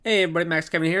Hey everybody, Max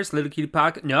Kevin here. It's Little Cutie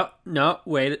Podcast. No,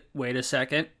 wait a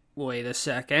second.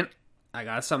 I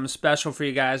got something special for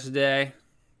you guys today.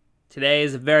 Today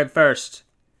is the very first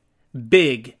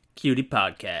Big Cutie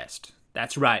Podcast.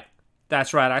 That's right.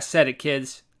 I said it,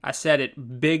 kids. I said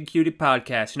it. Big Cutie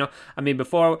Podcast.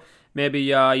 Before, maybe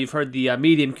you've heard the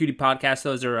Medium Cutie Podcast.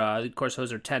 Those are, of course,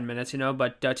 10 minutes,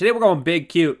 But today we're going big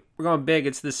cute. We're going big.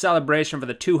 It's the celebration for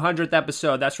the 200th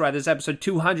episode. That's right. This is episode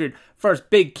 200. First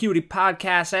Big Cutie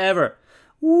Podcast ever.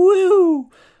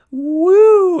 Woo!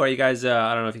 Are you guys,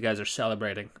 I don't know if you guys are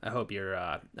celebrating. I hope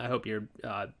you're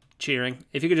cheering.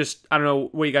 If you could just, I don't know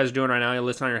what you guys are doing right now. You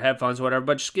listen on your headphones or whatever,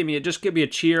 but just give me a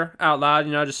cheer out loud,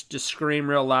 just scream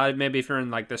real loud. Maybe if you're in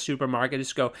like the supermarket,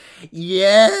 just go,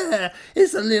 yeah,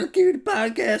 it's a Little Cutie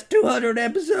Podcast, 200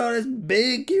 episodes,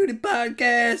 Big Cutie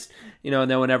Podcast.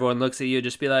 And then when everyone looks at you,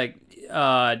 just be like,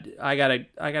 I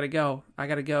gotta go.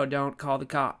 Don't call the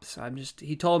cops.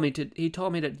 He told me to,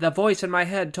 the voice in my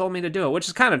head told me to do it, which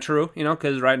is kind of true,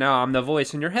 because right now I'm the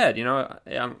voice in your head,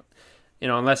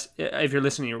 unless if you're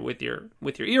listening with your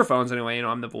earphones anyway,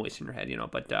 I'm the voice in your head,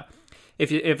 but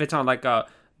if it's on like a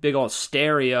big old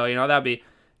stereo, that'd be,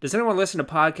 does anyone listen to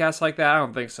podcasts like that? I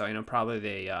don't think so. Probably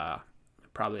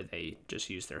they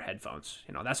just use their headphones.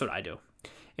 That's what I do.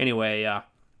 Anyway,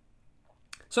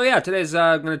 so yeah, today's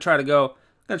I'm gonna try to go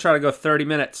 30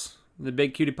 minutes. The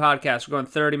Big Cutie Podcast, we're going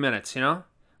 30 minutes,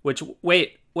 Which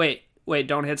wait,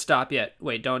 don't hit stop yet.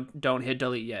 Wait, don't hit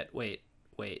delete yet. Wait.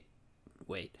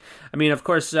 Of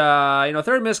course, 30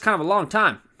 minutes is kind of a long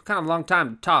time.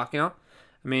 To talk,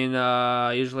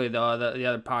 usually the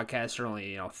other podcasts are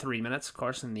only 3 minutes, of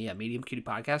course, and the Medium Cutie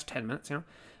Podcast 10 minutes,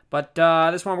 But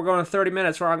this one we're going to 30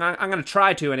 minutes. Where I'm going to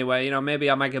try to anyway. Maybe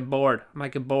I might get bored.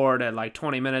 At like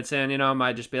 20 minutes in. I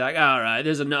might just be like, all right,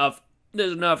 there's enough.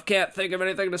 Can't think of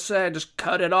anything to say. Just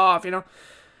cut it off.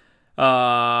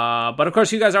 But of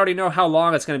course, you guys already know how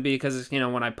long it's going to be because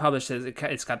when I publish it,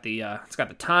 it's got the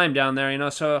time down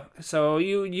there. So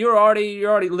you're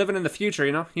already living in the future.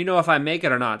 You know if I make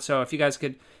it or not. So if you guys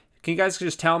can you guys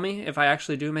just tell me if I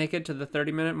actually do make it to the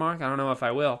 30-minute mark? I don't know if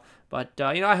I will, but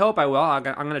I hope I will. I'm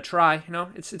gonna try.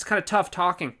 It's kind of tough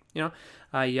talking.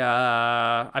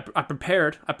 I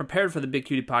prepared for the Big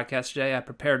Cutie Podcast today. I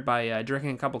prepared by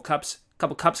drinking a couple cups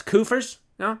Koofers.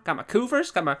 Got my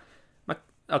Koofers. Got my.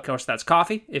 Of course, that's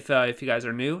coffee. If you guys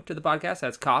are new to the podcast,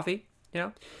 that's coffee.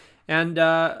 And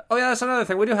that's another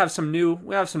thing. We have some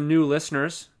new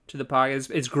listeners to the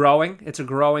podcast. It's growing. It's a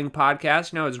growing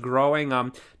podcast. It's growing.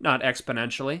 Not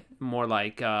exponentially. More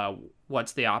like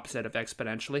what's the opposite of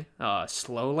exponentially?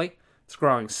 Slowly. It's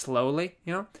growing slowly.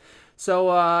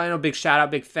 So big shout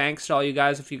out, big thanks to all you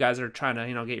guys. If you guys are trying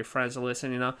to get your friends to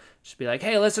listen, just be like,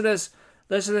 hey, listen to this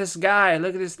guy.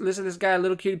 Listen to this guy,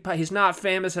 Little Cutie Pie. He's not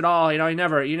famous at all. You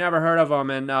never heard of him,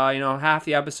 and half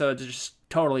the episodes just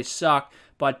totally suck.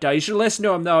 But you should listen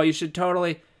to him though. You should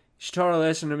totally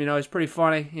listen to him. He's pretty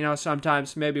funny.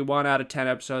 Sometimes maybe 1 out of 10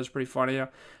 episodes is pretty funny.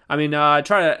 Try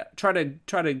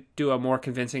to do a more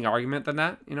convincing argument than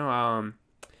that.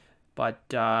 But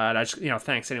I just,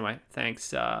 thanks anyway.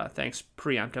 Thanks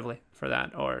preemptively for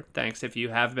that, or thanks if you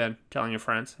have been telling your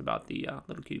friends about the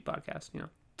Little Cutie Podcast.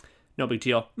 No big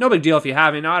deal. No big deal if you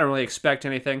haven't. I don't really expect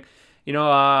anything.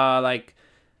 My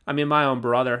own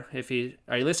brother,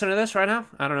 are you listening to this right now?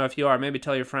 I don't know if you are. Maybe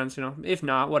tell your friends, If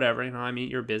not, whatever,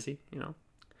 you're busy,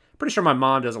 Pretty sure my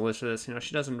mom doesn't listen to this,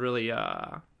 She doesn't really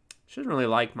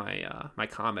like my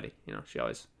comedy, She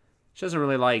doesn't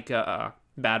really like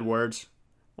bad words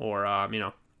or,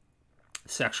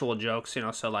 sexual jokes,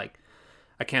 So, like,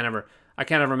 I can't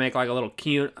ever make, like, a little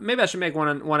cute. Maybe I should make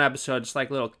one episode, just,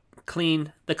 like, little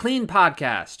the clean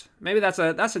podcast. Maybe that's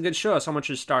a good show. Someone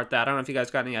should start that. I don't know if you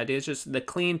guys got any ideas. Just the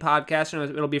clean podcast.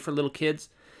 It'll be for little kids.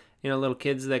 Little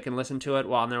kids that can listen to it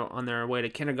while they're on their way to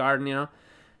kindergarten.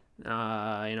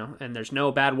 And there's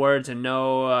no bad words and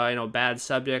no bad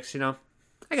subjects. I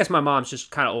guess my mom's just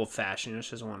kind of old fashioned.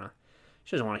 She doesn't want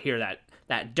to hear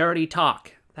that dirty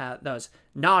talk. Those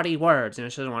naughty words. She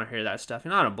doesn't want to hear that stuff.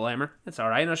 I don't blame her. It's all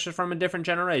right. She's from a different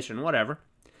generation. Whatever.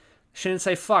 She didn't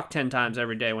say fuck 10 times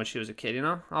every day when she was a kid,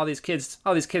 All these kids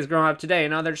growing up today,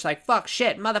 they're just like, fuck,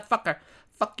 shit, motherfucker,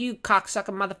 fuck you, cocksucker,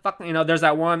 motherfucker. There's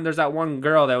that one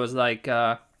girl that was like,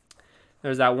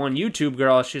 there's that one YouTube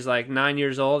girl, she's like 9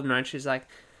 years old, and she's like,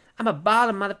 I'm a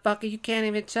baller, motherfucker, you can't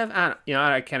even tell. I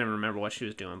can't even remember what she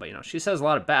was doing, but, she says a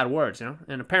lot of bad words, and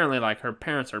apparently, like, her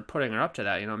parents are putting her up to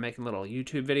that, making little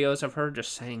YouTube videos of her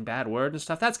just saying bad words and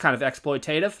stuff. That's kind of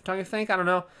exploitative, don't you think? I don't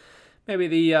know. Maybe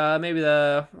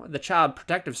the Child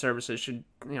Protective Services should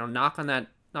knock on that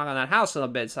house a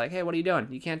little bit. It's like, hey, what are you doing?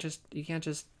 You can't just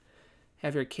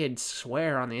have your kids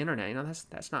swear on the internet. You know,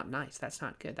 that's not nice. That's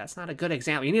not good. That's not a good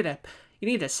example. You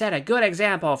need to set a good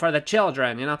example for the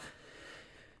children, you know.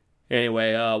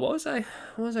 Anyway, what was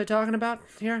I talking about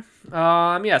here?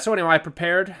 Yeah, so anyway, I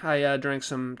prepared. I drank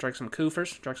some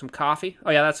Koofers, drank some coffee. Oh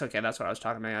yeah, that's okay. That's what I was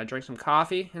talking about. I drank some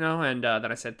coffee, you know, and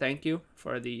then I said thank you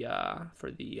for the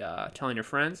telling your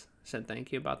friends. I said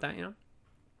thank you about that, you know.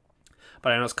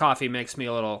 But I know this coffee makes my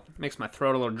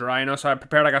throat a little dry, you know, so I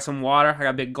prepared. I got some water. I got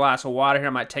a big glass of water here.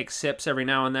 I might take sips every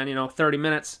now and then, you know, 30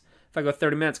 minutes. If I go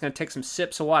 30 minutes, I'm going to take some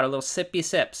sips of water, little sippy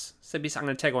sips. I'm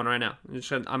going to take one right now. I'm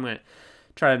going to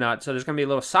try to not. So there's going to be a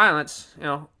little silence, you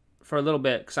know, for a little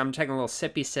bit, because I'm taking a little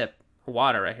sippy sip of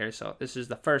water right here. So this is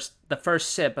the first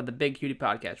sip of the Big Cutie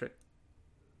Podcast, right?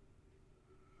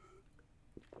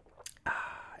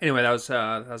 Anyway, that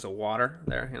was a water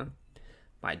there, you know.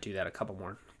 Might do that a couple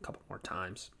more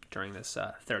times during this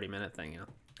 30-minute thing, you know.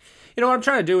 You know what I'm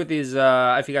trying to do with these,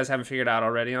 if you guys haven't figured out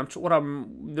already,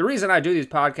 the reason I do these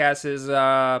podcasts is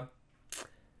to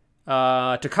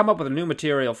come up with a new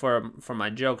material for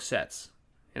my joke sets.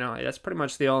 You know, that's pretty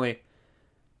much the only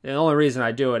reason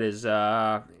I do it is, you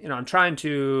know, I'm trying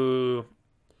to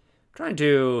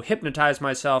hypnotize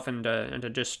myself into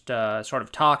just sort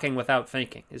of talking without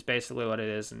thinking is basically what it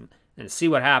is, and see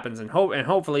what happens, and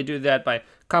hopefully do that by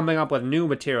coming up with new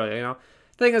material. You know,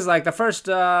 thing is, like, the first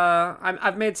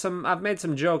I've made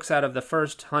some jokes out of the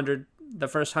first 100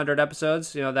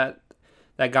 episodes. You know,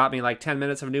 that got me like 10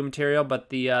 minutes of new material, but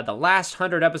the last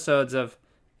 100 episodes of,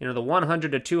 you know, the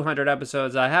 100 to 200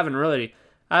 episodes, I haven't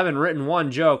written one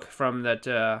joke from that.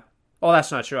 Oh,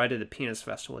 that's not true. I did the penis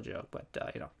festival joke, but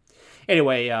you know.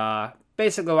 Anyway,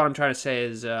 basically what I'm trying to say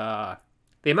is the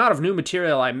amount of new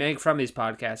material I make from these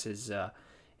podcasts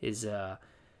is a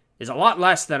lot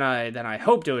less than I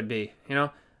hoped it would be. You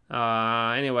know.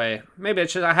 Anyway, maybe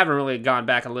it's just I haven't really gone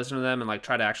back and listened to them and like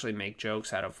try to actually make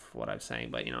jokes out of what I'm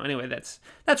saying. But you know, anyway, that's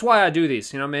why I do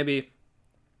these. You know, maybe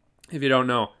if you don't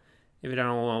know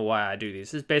why I do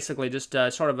these, it's basically just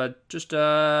sort of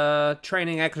a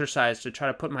training exercise to try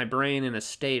to put my brain in a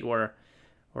state where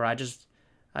I just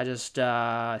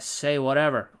say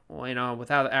whatever, you know,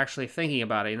 without actually thinking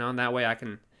about it, you know, and that way I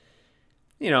can,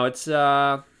 you know, it's,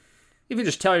 if you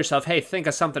just tell yourself, hey, think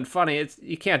of something funny,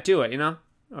 you can't do it, you know,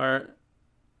 or,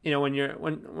 you know, when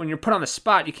you're put on the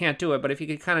spot, you can't do it, but if you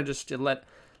could kind of just let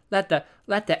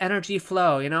the energy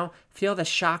flow, you know, feel the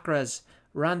chakras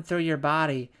run through your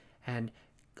body and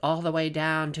all the way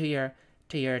down to your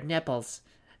nipples,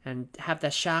 and have the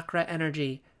chakra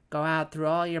energy go out through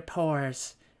all your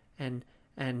pores, and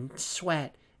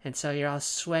sweat, and so you're all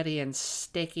sweaty and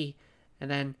sticky, and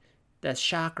then the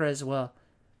chakras will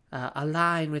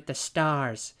align with the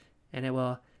stars, and it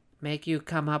will make you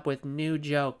come up with new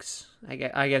jokes.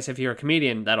 I guess if you're a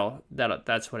comedian,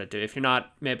 that's what it do. If you're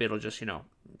not, maybe it'll just, you know,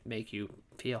 make you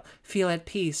feel at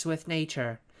peace with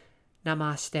nature.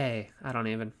 Namaste. I don't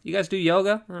even. You guys do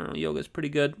yoga? I don't know. Yoga's pretty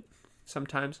good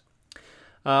sometimes.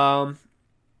 What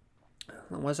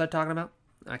was I talking about?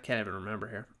 I can't even remember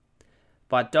here.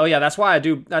 But oh yeah, that's why I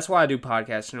do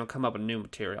podcasts. You know, come up with new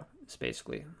material. It's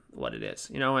basically what it is.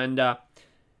 You know, and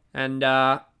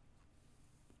the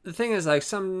thing is, like,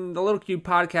 the Little Cute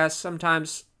Podcast,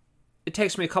 sometimes it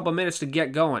takes me a couple minutes to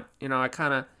get going. You know,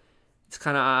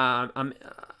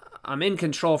 I'm in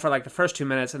control for like the first 2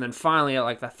 minutes, and then finally at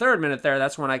like the third minute there,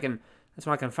 that's when I can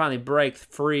finally break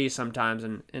free sometimes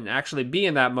and actually be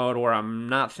in that mode where I'm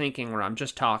not thinking, where I'm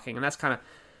just talking, and that's kind of.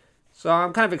 So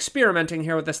I'm kind of experimenting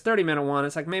here with this 30-minute one.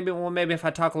 It's like maybe if I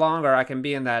talk longer, I can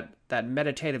be in that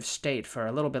meditative state for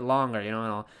a little bit longer, you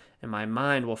know, and my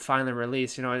mind will finally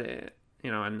release, you know, and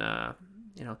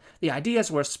you know, the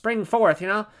ideas will spring forth, you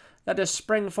know, that just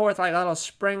spring forth like a little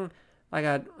spring, like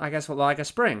a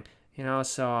spring, you know.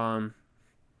 So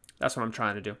that's what I'm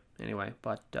trying to do anyway.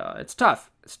 But it's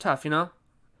tough, you know.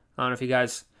 I don't know if you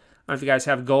guys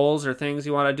have goals or things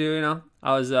you want to do, you know.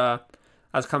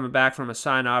 I was coming back from a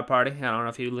sayonara party. I don't know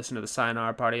if you listened to the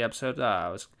sayonara party episode. I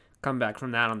was coming back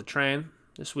from that on the train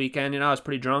this weekend. You know, I was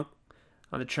pretty drunk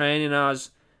on the train. You know, it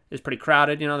was pretty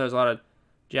crowded. You know, there was a lot of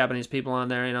Japanese people on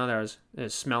there. You know, it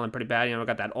was smelling pretty bad. You know, we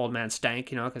got that old man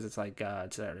stank. You know, because it's like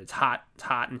it's hot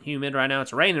and humid right now.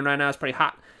 It's raining right now. It's pretty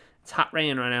hot. It's hot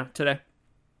raining right now today.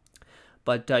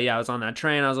 But yeah, I was on that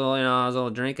train. I was a little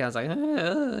drinking. I was like, you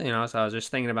know, so I was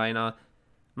just thinking about, you know,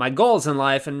 my goals in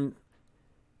life, and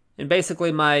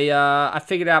basically I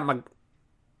figured out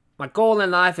my goal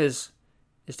in life is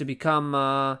to become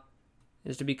a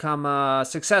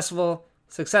successful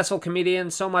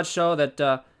comedian, so much so that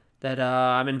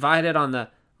I'm invited on the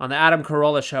Adam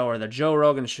Carolla show or the Joe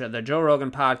Rogan show, the Joe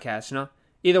Rogan podcast, you know.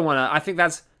 Either one. I think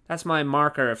that's That's my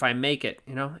marker if I make it,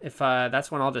 if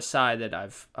that's when I'll decide that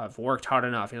I've worked hard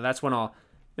enough. That's when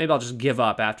maybe I'll just give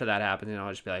up after that happens. I'll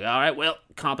just be like, all right, well,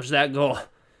 accomplished that goal.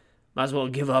 Might as well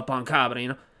give up on comedy.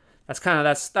 That's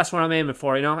what I'm aiming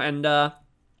for. And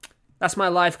that's my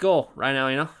life goal right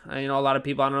now. A lot of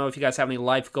people. I don't know if you guys have any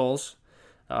life goals.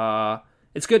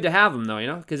 It's good to have them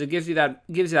though, because it gives you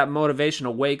that motivation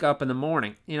to wake up in the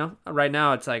morning. Right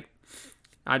now it's like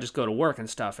I just go to work and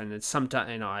stuff, and it's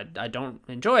sometimes I don't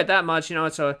enjoy it that much.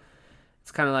 So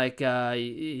it's kind of like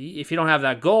if you don't have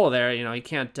that goal there, you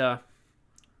can't.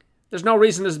 There's no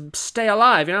reason to stay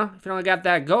alive, if you don't got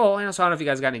that goal. So I don't know if you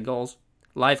guys got any goals,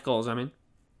 life goals. I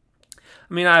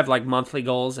have like monthly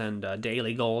goals and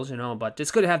daily goals, but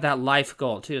it's good to have that life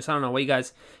goal too. So I don't know if you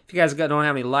guys don't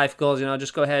have any life goals,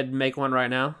 just go ahead and make one right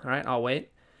now. All right, I'll wait.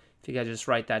 If you guys just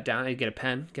write that down, you get a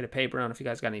pen, get a paper. I don't know if you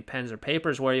guys got any pens or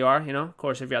papers where you are, Of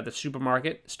course, if you're at the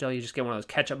supermarket, still you just get one of those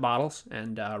ketchup bottles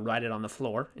and write it on the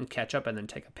floor in ketchup and then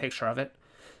take a picture of it.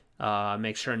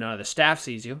 Make sure none of the staff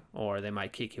sees you or they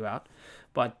might kick you out.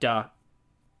 But,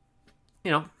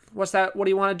 what's that? What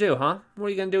do you want to do, huh? What are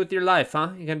you going to do with your life,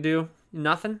 huh? You going to do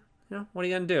nothing? What are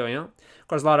you going to do, Of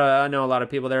course, I know a lot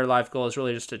of people, their life goal is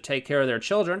really just to take care of their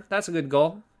children. That's a good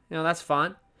goal. That's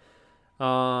fine.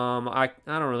 I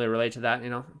don't really relate to that,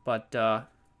 but kind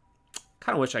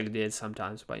of wish I did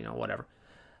sometimes, but, whatever.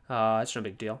 It's no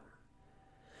big deal.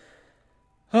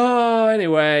 Oh,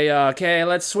 anyway, okay,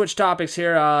 let's switch topics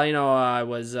here. I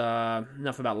was,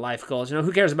 enough about life goals.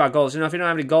 Who cares about goals? If you don't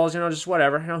have any goals, just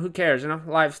whatever. Who cares?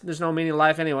 Life, there's no meaning in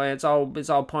life anyway. It's all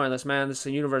pointless, man.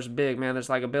 The universe is big, man. There's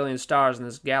like a billion stars in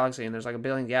this galaxy, and there's like a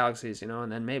billion galaxies, and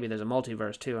then maybe there's a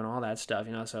multiverse too, and all that stuff,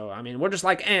 So, we're just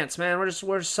like ants, man. We're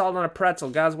just salt on a pretzel.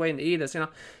 God's waiting to eat us,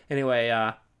 Anyway,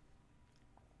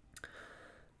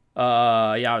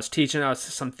 I was teaching.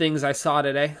 Some things I saw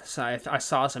today. So I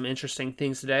saw some interesting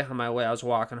things today on my way. I was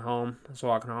walking home.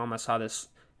 I saw this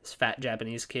fat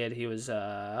Japanese kid. He was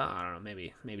I don't know,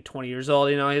 maybe 20 years old.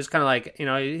 He was kind of like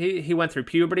he went through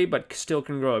puberty, but still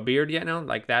can grow a beard yet.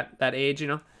 Like that age.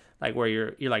 Like where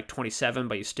you're like 27,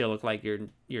 but you still look like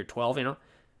you're 12.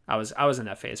 I was in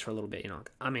that phase for a little bit.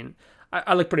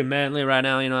 I look pretty manly right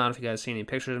now. I don't know if you guys see any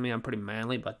pictures of me. I'm pretty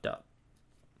manly, but.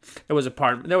 There was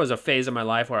a phase of my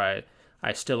life where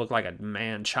I still looked like a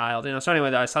man child, So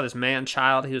anyway, I saw this man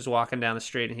child. He was walking down the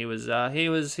street and he was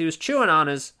chewing on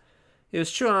his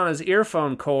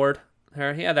earphone cord.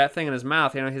 There, he had that thing in his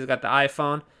mouth. He's got the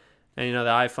iPhone, and the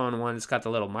iPhone one, it's got the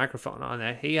little microphone on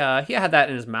it. He had that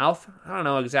in his mouth. I don't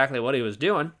know exactly what he was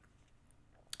doing.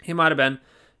 He might have been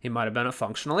a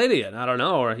functional idiot. I don't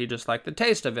know, or he just liked the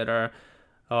taste of it, or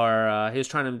he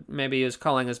was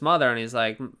calling his mother, and he's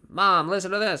like, "Mom,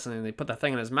 listen to this," and he put the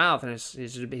thing in his mouth, and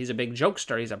he's a big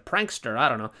jokester, he's a prankster, I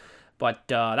don't know, but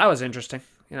that was interesting.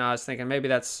 I was thinking maybe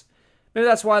that's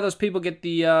why those people get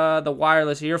the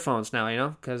wireless earphones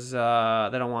now, because they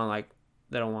don't want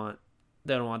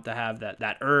to have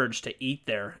that urge to eat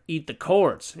the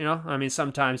cords,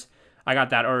 sometimes I got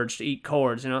that urge to eat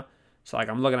cords, So like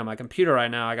I'm looking at my computer right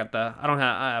now. I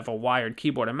have a wired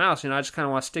keyboard and mouse. I just kind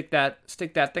of want to stick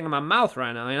that thing in my mouth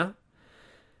right now. I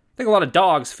think a lot of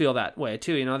dogs feel that way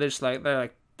too. They're just like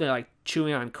they're like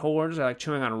chewing on cords. They're like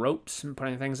chewing on ropes and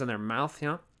putting things in their mouth.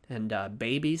 And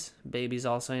babies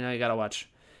also. You gotta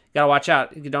watch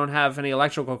out. You don't have any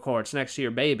electrical cords next to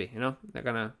your baby. They're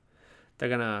gonna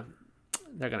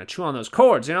chew on those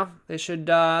cords. They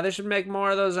should make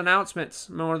more of those announcements,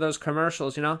 more of those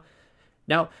commercials.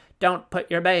 No, don't put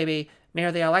your baby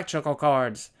near the electrical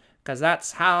cords, because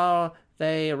that's how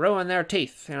they ruin their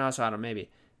teeth. So I don't know,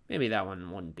 maybe that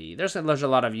one wouldn't be. There's a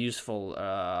lot of useful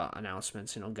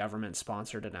announcements,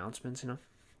 government-sponsored announcements,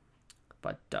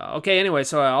 But, okay, anyway,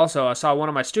 so I saw one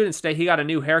of my students today. He got a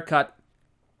new haircut.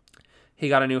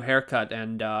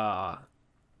 And I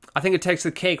think it takes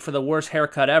the cake for the worst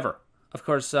haircut ever. Of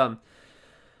course,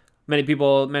 many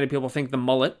people think the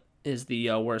mullet is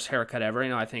the worst haircut ever.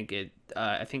 I think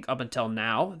up until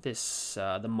now,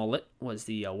 the mullet was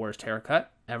the worst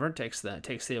haircut ever. Takes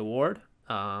the award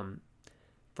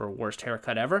for worst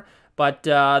haircut ever. But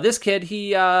this kid,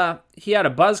 he had a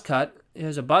buzz cut. It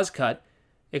was a buzz cut,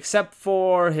 except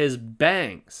for his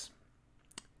bangs.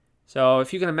 So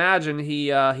if you can imagine,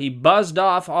 he buzzed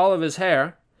off all of his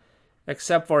hair,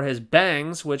 except for his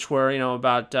bangs, which were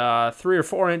about 3 or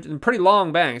 4 inches, pretty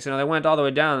long bangs. They went all the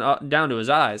way down to his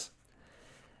eyes.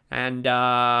 And so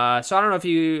I don't know if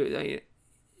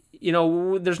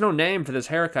there's no name for this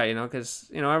haircut, because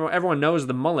everyone knows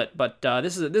the mullet, but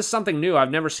this is something new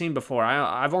I've never seen before.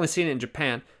 I've only seen it in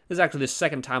Japan. This is actually the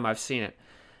second time I've seen it,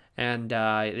 And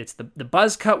it's the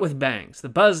buzz cut with bangs. The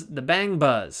bang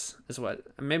buzz is what.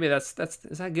 Maybe that's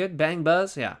is that good? Bang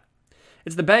buzz? Yeah.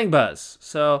 It's the bang buzz.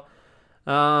 So,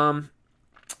 I don't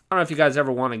know if you guys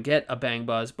ever want to get a bang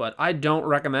buzz, but I don't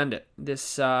recommend it.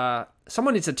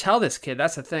 Someone needs to tell this kid.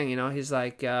 That's the thing, he's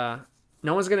like, no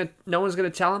one's gonna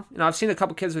tell him. I've seen a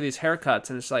couple kids with these haircuts,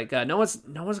 and it's like, no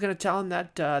one's gonna tell him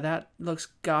that that looks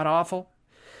god awful.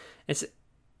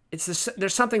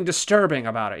 There's something disturbing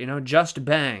about it, just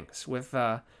bangs with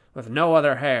no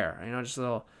other hair, just a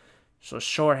little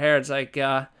short hair. It's like,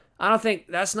 I don't think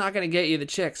that's not going to get you the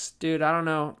chicks, dude. I don't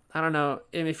know.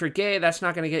 And if you're gay, that's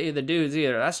not going to get you the dudes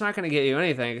either. That's not going to get you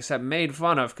anything except made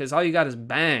fun of, because all you got is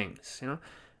bangs,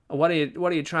 What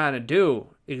are you trying to do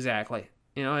exactly?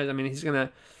 He's going to,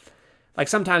 like,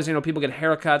 sometimes, people get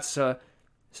haircuts,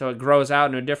 so it grows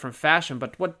out in a different fashion.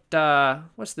 But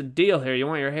what's the deal here? You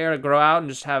want your hair to grow out and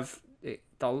just have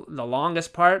the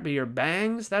longest part be your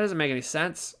bangs? That doesn't make any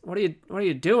sense. What are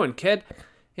you doing, kid?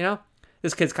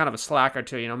 This kid's kind of a slacker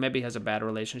too. Maybe he has a bad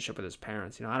relationship with his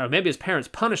parents. I don't know. Maybe his parents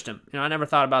punished him. I never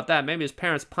thought about that. Maybe his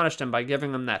parents punished him by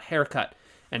giving him that haircut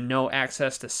and no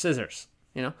access to scissors.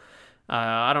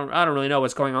 I don't really know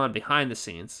what's going on behind the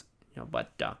scenes.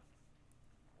 But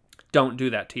don't do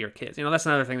that to your kids. That's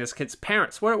another thing. This kid's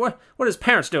parents. What are his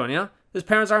parents doing? His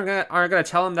parents aren't gonna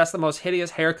tell him that's the most hideous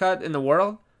haircut in the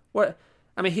world. What?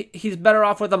 He's better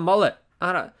off with a mullet.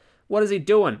 What is he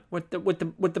doing with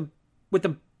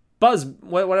the buzz?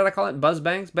 What did I call it? Buzz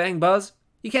bangs? Bang buzz?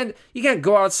 You can't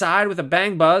go outside with a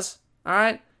bang buzz. All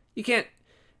right? You can't.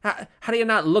 How do you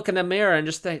not look in the mirror and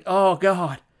just think, oh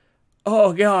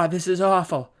God, this is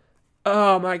awful.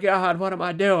 Oh my God, what am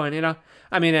I doing?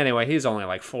 Anyway, he's only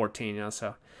like 14,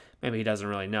 so maybe he doesn't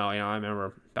really know. I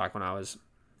remember back when I was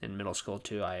in middle school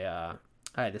too, I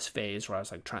had this phase where I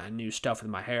was like trying new stuff with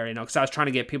my hair, because I was trying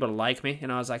to get people to like me.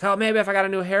 I was like, oh, maybe if I got a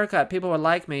new haircut, people would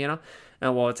like me, And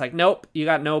well, it's like, nope, you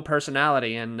got no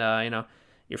personality, and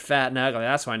you're fat and ugly.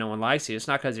 That's why no one likes you. It's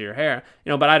not because of your hair,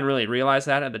 But I didn't really realize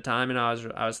that at the time.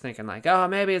 I was thinking like, oh,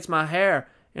 maybe it's my hair,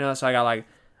 So I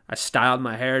styled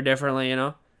my hair differently,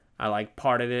 I like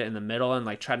parted it in the middle and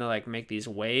like tried to like make these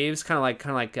waves, kind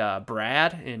of like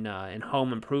Brad in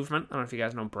Home Improvement. I don't know if you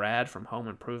guys know Brad from Home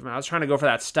Improvement. I was trying to go for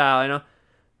that style,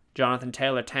 Jonathan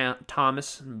Taylor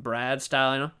Thomas and Brad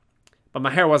style, But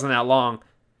my hair wasn't that long,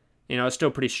 it's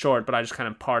still pretty short. But I just kind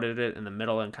of parted it in the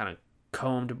middle and kind of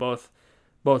combed both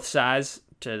sides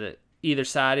to either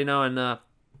side,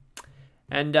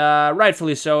 and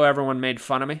rightfully so. Everyone made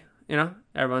fun of me,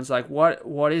 Everyone's like,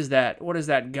 what is that? What is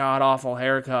that god awful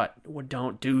haircut? Well,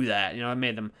 don't do that. I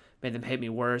made them hate me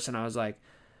worse. And I was like,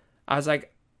 I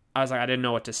didn't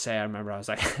know what to say. I remember I was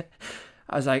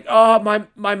like, oh,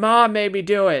 my mom made me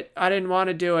do it. I didn't want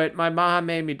to do it. My mom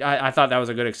made me. I thought that was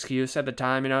a good excuse at the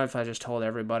time. If I just told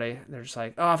everybody, they're just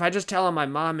like, oh, if I just tell them my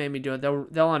mom made me do it,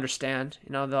 they'll understand.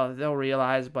 They'll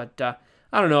realize. But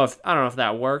I don't know if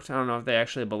that worked. I don't know if they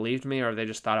actually believed me or if they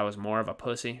just thought I was more of a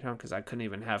pussy, because I couldn't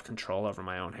even have control over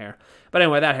my own hair. But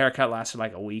anyway, that haircut lasted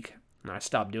like a week, and I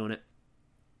stopped doing it.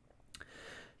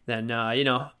 Then I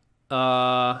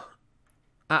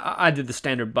did the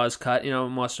standard buzz cut,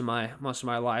 most of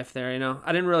my life there.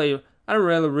 I didn't really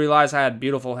realize I had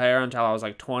beautiful hair until I was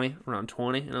like 20, around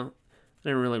 20. I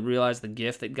didn't really realize the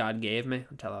gift that God gave me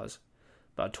until I was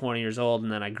about 20 years old,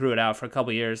 and then I grew it out for a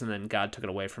couple years, and then God took it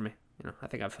away from me. I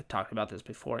think I've talked about this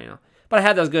before, But I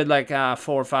had those good, 4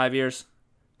 or 5 years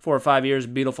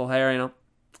beautiful hair,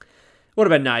 Would have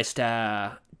been nice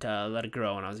to let it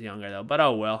grow when I was younger, though. But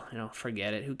oh well,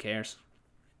 forget it. Who cares?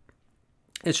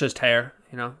 It's just hair,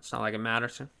 It's not like it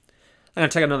matters. I'm going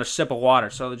to take another sip of water,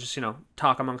 so just,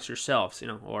 talk amongst yourselves,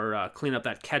 or clean up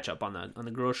that ketchup on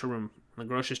the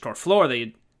grocery store floor that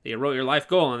you wrote your life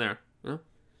goal in there,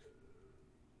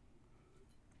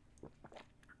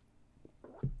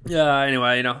 Yeah,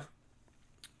 anyway,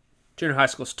 junior high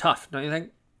school's tough, don't you think?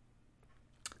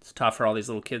 It's tough for all these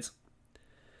little kids.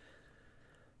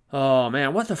 Oh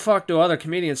man, what the fuck do other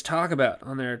comedians talk about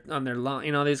on their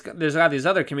line? There's got these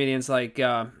other comedians like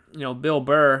Bill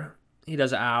Burr. He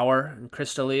does an hour, and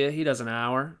Chris D'Elia, he does an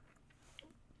hour.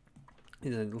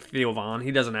 Theo Vaughn,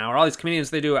 he does an hour. All these comedians,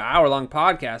 they do an hour-long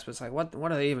podcast, but it's like, what do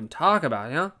they even talk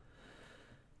about?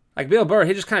 Like Bill Burr,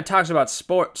 he just kind of talks about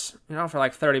sports, for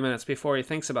like 30 minutes before he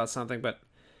thinks about something.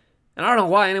 And I don't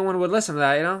know why anyone would listen to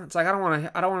that. It's like I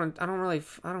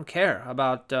don't care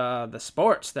about the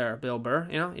sports there, Bill Burr.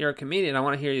 You're a comedian. I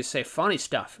want to hear you say funny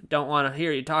stuff. Don't want to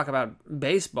hear you talk about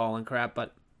baseball and crap.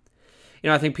 But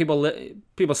I think people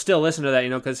still listen to that,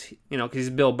 because he's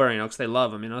Bill Burr, because they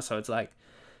love him, So it's like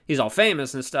he's all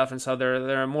famous and stuff, and so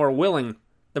they're more willing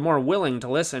to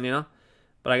listen,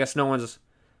 But I guess no one's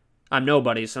I'm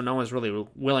nobody, so no one's really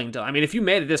willing to. I mean, if you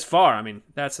made it this far, I mean,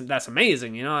 that's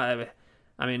amazing, you know.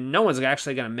 I mean, no one's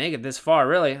actually gonna make it this far,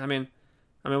 really. I mean,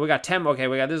 we got 10. Okay,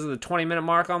 this is the 20-minute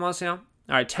mark almost, you know.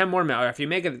 All right, 10 more minutes. All right, if you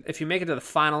make it to the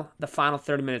final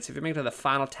 30 minutes, if you make it to the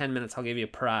final 10 minutes, I'll give you a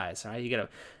prize. All right,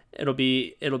 it'll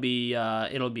be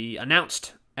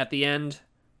announced at the end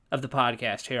of the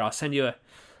podcast. Here, I'll send you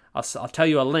I'll tell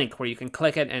you a link where you can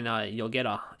click it, and you'll get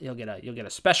a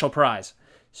special prize.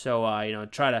 So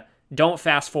don't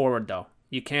fast forward though.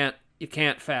 You can't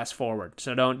fast forward,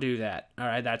 so don't do that. All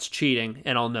right, that's cheating,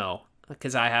 and I'll know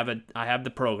because I have the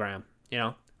program. You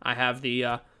know, I'm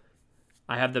a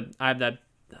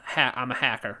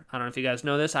hacker. I don't know if you guys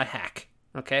know this. I hack.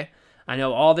 Okay, I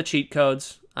know all the cheat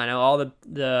codes. I know all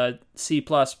the C++.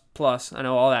 I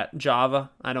know all that Java.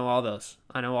 I know all those.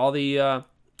 I know all the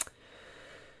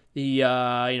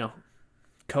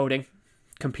coding,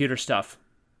 computer stuff.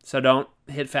 So don't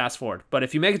hit fast forward. But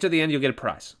if you make it to the end, you'll get a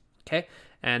prize. Okay?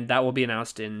 And that will be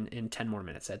announced in 10 more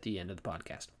minutes at the end of the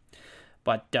podcast.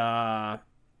 But,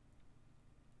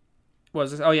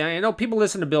 people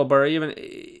listen to Bill Burr even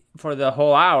for the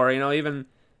whole hour, even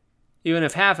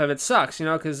if half of it sucks,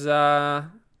 because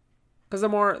they're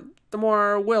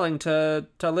more willing to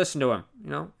listen to him,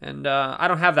 and I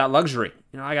don't have that luxury.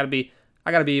 I gotta be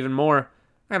more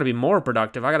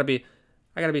productive. I gotta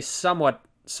be somewhat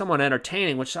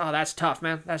entertaining, which that's tough,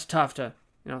 man. That's tough to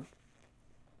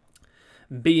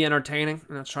be entertaining.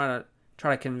 And try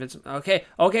to convince them.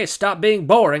 Okay, stop being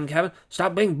boring, Kevin.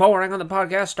 Stop being boring on the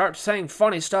podcast. Start saying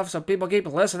funny stuff so people keep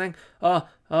listening.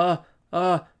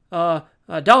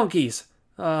 Donkeys.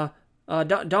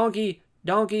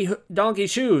 Donkey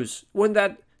shoes.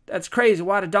 That's crazy.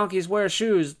 Why do donkeys wear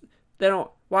shoes?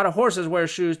 Why do horses wear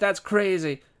shoes? That's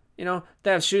crazy. They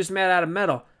have shoes made out of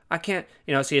metal. I can't,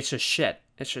 see, it's just shit.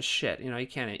 It's just shit. You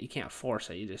can't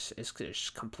force it. It's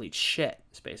just complete shit.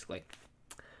 It's basically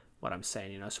what I'm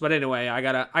saying, So, but anyway, I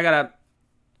gotta,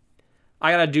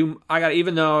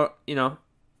 even though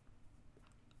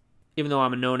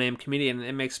I'm a no-name comedian,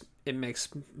 it makes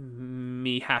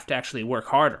me have to actually work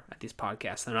harder at these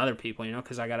podcasts than other people,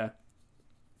 because I gotta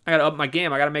up my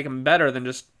game. I gotta make them better than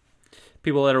just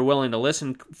people that are willing to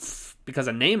listen because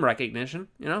of name recognition,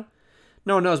 No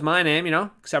one knows my name,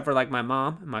 except for like my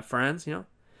mom and my friends,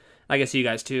 I guess you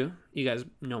guys too. You guys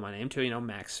know my name too,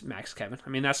 Max Kevin. I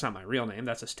mean, that's not my real name.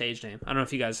 That's a stage name. I don't know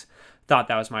if you guys thought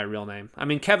that was my real name. I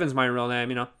mean, Kevin's my real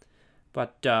name,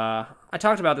 But I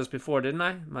talked about this before, didn't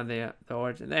I? The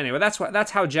origin. Anyway,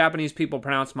 that's how Japanese people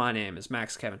pronounce my name is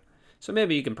Max Kevin. So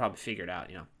maybe you can probably figure it out,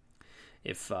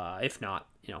 If not,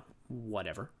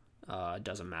 whatever. It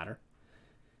doesn't matter.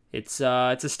 It's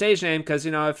a stage name because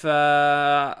if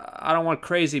I don't want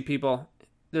crazy people.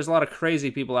 There's a lot of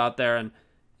crazy people out there, and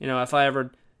if I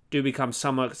ever do become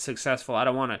somewhat successful, I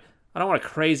don't want a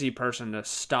crazy person to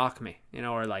stalk me,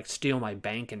 or like steal my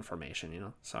bank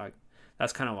information, So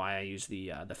that's kind of why I use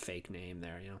the fake name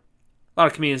there, A lot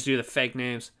of comedians do the fake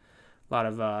names. A lot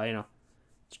of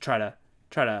try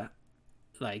to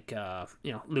like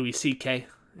Louis C.K.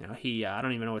 He I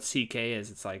don't even know what C.K.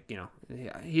 is. It's like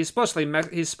he's supposedly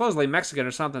Mexican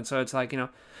or something. So it's like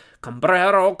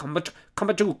Cambrero,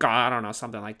 Cambachuca. I don't know,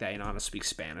 something like that. I don't speak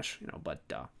Spanish. But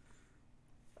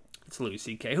it's Louis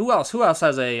C.K. Who else? Who else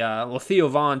has a Theo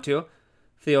Von too?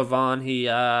 Theo Von. He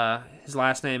his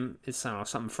last name is I don't know,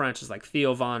 something French. It's like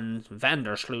Theo Von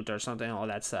Vandersloot or something. Oh,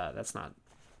 that's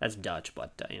Dutch.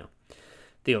 But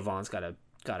Theo Von's got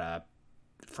a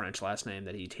French last name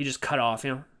that he just cut off.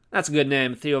 That's a good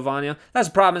name, Theo Von. That's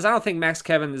the problem is I don't think Max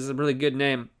Kevin is a really good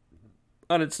name,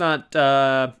 but it's not.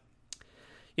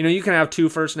 You can have two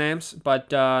first names, but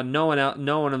no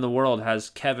one in the world has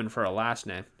Kevin for a last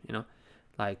name. You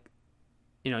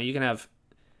can have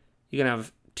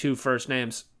two first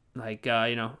names, I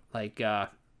don't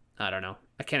know.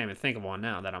 I can't even think of one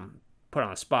now that I'm put on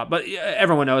the spot, but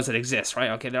everyone knows it exists, right?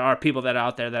 Okay, there are people that are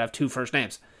out there that have two first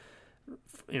names,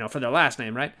 for their last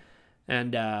name, right?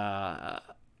 And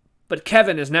but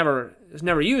Kevin is never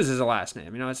used as a last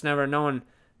name. It's never no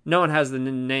one has the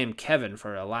name Kevin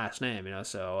for a last name.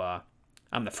 So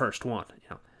I'm the first one.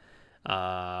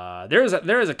 There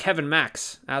is a Kevin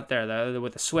Max out there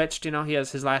with the switched. He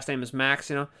has his last name is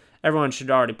Max. Everyone should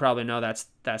already probably know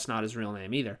that's not his real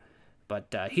name either.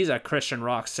 But he's a Christian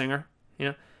rock singer.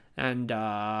 And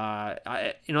that's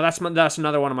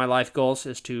another one of my life goals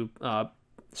is to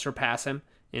surpass him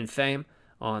in fame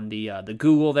on the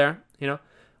Google there.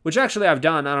 Which actually I've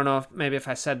done. I don't know if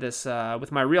I said this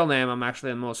with my real name. I'm actually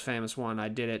the most famous one. I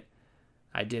did it.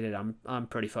 I'm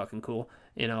pretty fucking cool,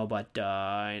 But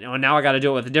now I got to do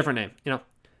it with a different name,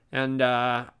 And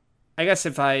I guess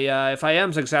if I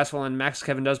am successful and Max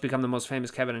Kevin does become the most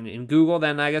famous Kevin in Google,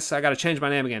 then I guess I got to change my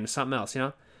name again to something else,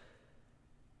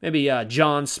 Maybe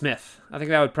John Smith. I think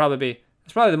that would probably be,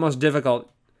 it's probably the most difficult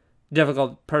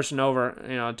person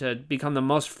over, to become the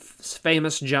most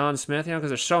famous John Smith, because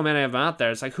there's so many of them out there.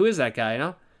 It's like, who is that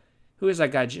guy, Who is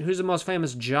that guy? Who's the most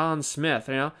famous John Smith,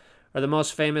 Or the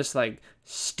most famous, like,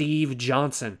 Steve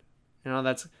Johnson?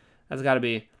 That's got to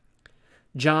be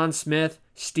John Smith,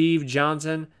 Steve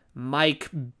Johnson, Mike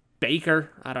Baker.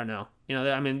 I don't know.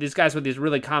 These guys with these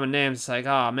really common names, it's like,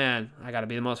 oh, man, I got to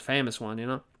be the most famous one,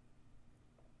 if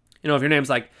your name's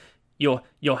like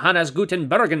Johannes Guten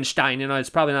Bergenstein,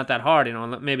 it's probably not that hard,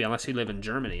 maybe unless you live in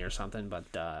Germany or something, but,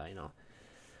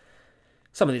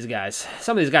 some of these guys,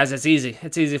 it's easy.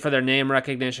 It's easy for their name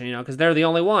recognition, because they're the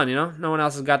only one, No one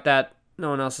else has got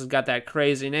that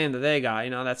crazy name that they got,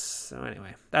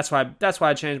 anyway. That's why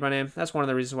I changed my name. That's one of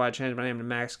the reasons why I changed my name to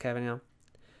Max Kevin,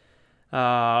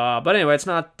 But anyway, it's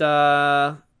not,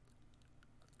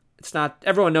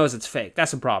 everyone knows it's fake.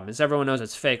 That's the problem, is everyone knows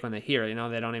it's fake when they hear it,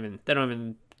 They don't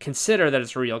even consider that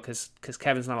it's real because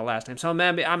Kevin's not a last name. So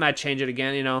maybe I might change it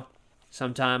again,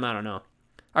 sometime. I don't know.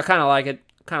 I kind of like it.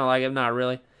 Not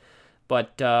really.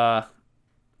 But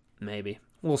maybe.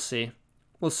 We'll see.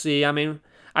 I mean,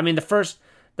 the first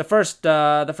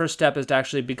step is to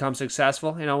actually become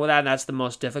successful. That's the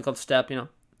most difficult step.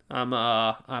 I'm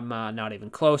not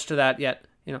even close to that yet.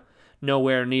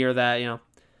 Nowhere near that. Of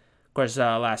course,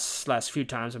 last few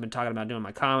times I've been talking about doing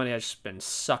my comedy, I've just been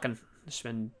sucking. Just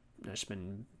been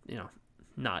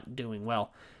not doing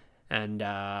well. And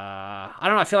I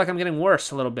don't know, I feel like I'm getting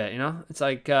worse a little bit, It's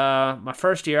like my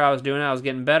first year I was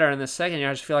getting better, and the second year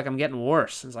I just feel like I'm getting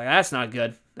worse. It's like, that's not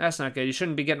good. You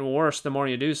shouldn't be getting worse the more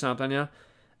you do something,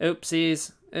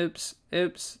 Oopsies. Oops.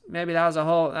 Maybe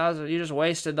you just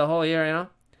wasted the whole year,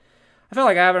 I feel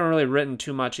like I haven't really written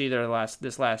too much either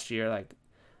this last year. Like,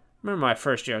 remember my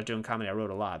first year I was doing comedy, I wrote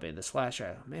a lot, but this last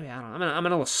year, maybe, I don't know. I'm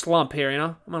in a little slump here, I'm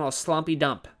in a little slumpy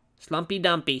dump. Slumpy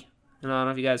dumpy. I don't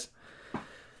know if you guys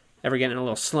ever get in a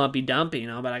little slumpy dumpy,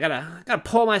 but I gotta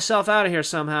pull myself out of here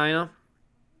somehow, I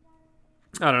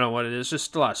don't know what it is.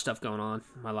 Just a lot of stuff going on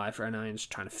in my life right now. I'm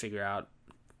just trying to figure out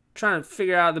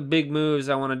the big moves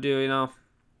I want to do,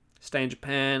 Stay in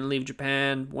Japan, leave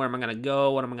Japan, where am I going to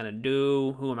go, what am I going to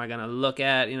do, who am I going to look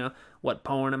at, what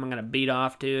porn am I going to beat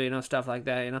off to, stuff like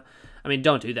that,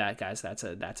 don't do that, guys. That's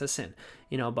a sin,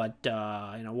 but,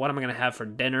 what am I going to have for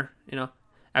dinner,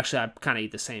 Actually, I kind of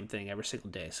eat the same thing every single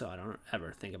day, so I don't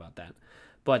ever think about that.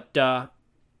 But,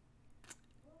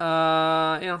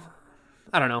 I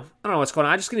don't know. What's going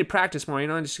on. I just need to practice more,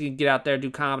 I just need to get out there, do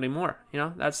comedy more,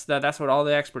 That's what all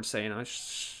the experts say,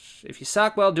 if you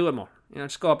suck, well, do it more.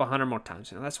 Just go up 100 more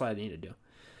times. That's what I need to do.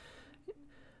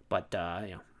 But,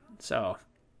 so,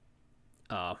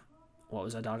 what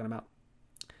was I talking about?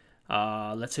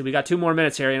 Let's see, we got 2 more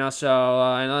minutes here,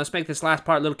 so, let's make this last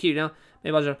part a little cute,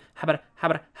 Maybe I'll just,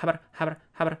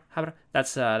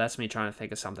 that's me trying to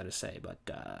think of something to say, but,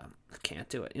 I can't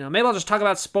do it. Maybe I'll just talk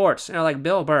about sports, like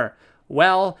Bill Burr.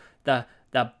 Well, the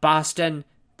Boston,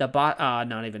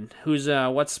 not even,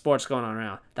 what's sports going on right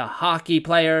now? The hockey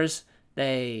players,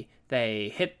 they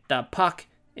hit the puck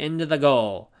into the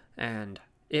goal, and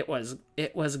it was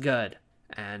good,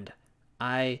 and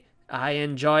I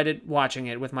enjoyed it, watching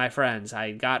it with my friends.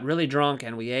 I got really drunk,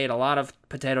 and we ate a lot of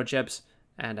potato chips,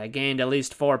 and I gained at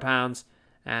least 4 pounds,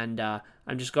 and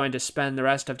I'm just going to spend the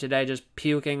rest of today just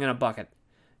puking in a bucket,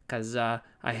 because I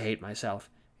hate myself,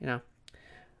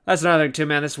 That's another thing too,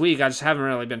 man. This week I just haven't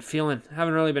really been feeling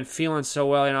so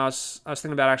well. I was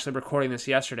thinking about actually recording this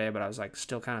yesterday, but I was like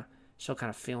still kind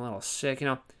of feeling a little sick.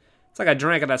 It's like I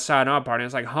drank at that Sayonara party.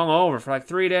 It's like hungover for like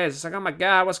 3 days. It's like, oh my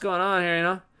god, what's going on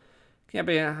here? Can't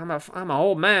be. I'm an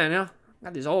old man.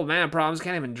 Got these old man problems.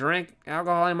 Can't even drink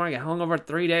alcohol anymore. I get hungover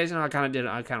 3 days. I kind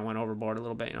of went overboard a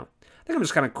little bit. I think I'm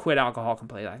just gonna quit alcohol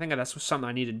completely. I think that's something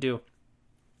I need to do.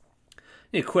 I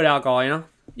need to quit alcohol.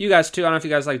 You guys too. I don't know if you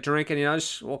guys like drinking.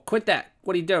 Just quit that.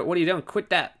 What are you doing? Quit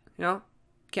that.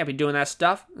 Can't be doing that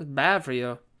stuff. It's bad for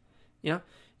you. You're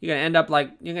gonna end up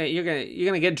like you're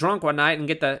gonna get drunk one night and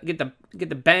get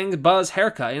the bangs buzz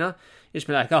haircut. You just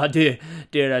be like, oh dude,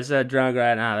 I'm so drunk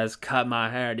right now. Let's cut my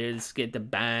hair, dude. Let's get the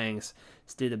bangs.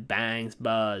 Let's do the bangs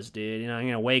buzz, dude. You're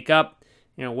gonna wake up.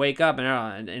 And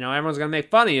everyone's gonna make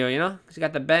fun of you. Because you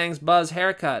got the bangs buzz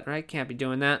haircut, right? Can't be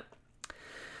doing that.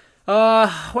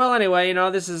 Well, anyway,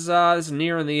 this is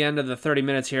nearing the end of the 30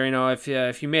 minutes here.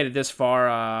 If you made it this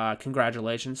far,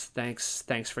 congratulations.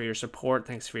 Thanks for your support.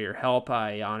 Thanks for your help.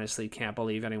 I honestly can't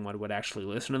believe anyone would actually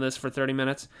listen to this for 30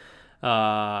 minutes.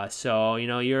 So,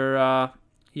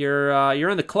 you're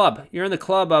in the club. You're in the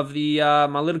club of the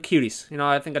my little cuties. You know,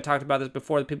 I think I talked about this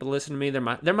before. The people that listen to me, they're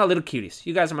my little cuties.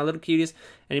 You guys are my little cuties,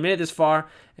 and you made it this far.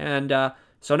 And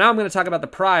so now I'm going to talk about the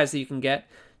prize that you can get.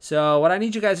 So what I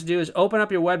need you guys to do is open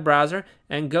up your web browser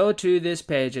and go to this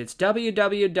page. It's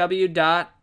www